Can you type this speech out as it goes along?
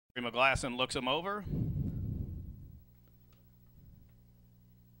McGlasson looks him over.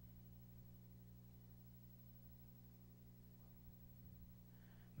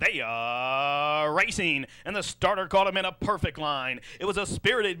 They are racing, and the starter caught him in a perfect line. It was a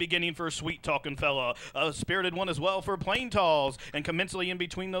spirited beginning for Sweet Talkin' Fella, a spirited one as well for Plain Talls, and commensally in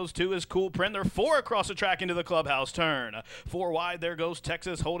between those two is Cool Print. They're 4 across the track into the clubhouse turn. 4 wide, there goes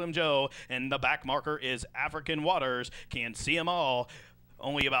Texas Hold'em Joe, and the back marker is African Waters. Can't see them all.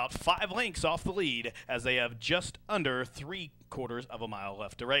 Only about 5 lengths off the lead as they have just under 3/4 of a mile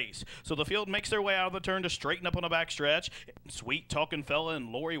left to race. So the field makes their way out of the turn to straighten up on the back stretch. Sweet Talkin' Fella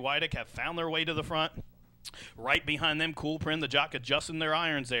and Lori Wydick have found their way to the front. Right behind them, Cool Print, the jock adjusting their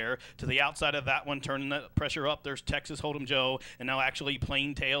irons there. To the outside of that one, turning the pressure up, there's Texas Hold'em Joe, and now actually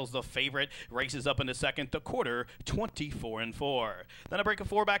Plain Tails, the favorite, races up into second, the quarter, 24-4. Then a break of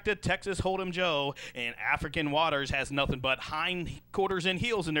 4 back to Texas Hold'em Joe, and African Waters has nothing but hind quarters and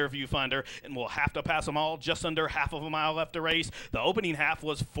heels in their viewfinder, and will have to pass them all, just under half of a mile left to race. The opening half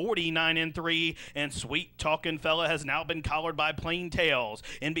was 49-3, and Sweet Talkin' Fella has now been collared by Plain Tails.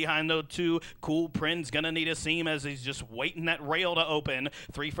 In behind those two, Cool Print's gonna need a seam as he's just waiting that rail to open.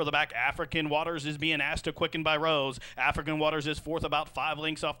 3 for the back. African Waters is being asked to quicken by Rose. African Waters is 4th, about 5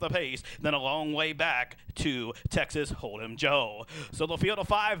 lengths off the pace. Then a long way back to Texas Hold'em Joe. So the field of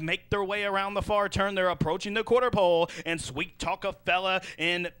 5 make their way around the far turn. They're approaching the quarter pole, and Sweet Talkin' Fella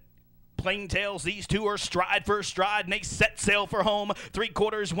and Plain Tails, these two are stride for stride, and they set sail for home.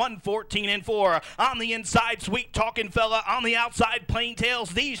 3/4, 114-4. On the inside, Sweet Talkin' Fella. On the outside, Plain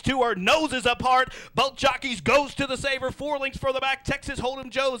Tails. These two are noses apart. Both jockeys goes to the saver. 4 lengths for the back. Texas Hold'em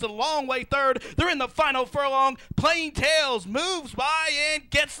Joe's a long way third. They're in the final furlong. Plain Tails moves by and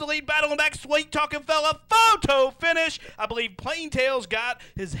gets the lead, battling back. Sweet Talkin' Fella, photo finish. I believe Plain Tails got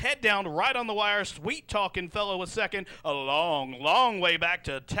his head down right on the wire. Sweet Talkin' Fella was second. A long, long way back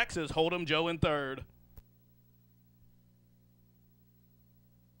to Texas Hold'em Joe in third.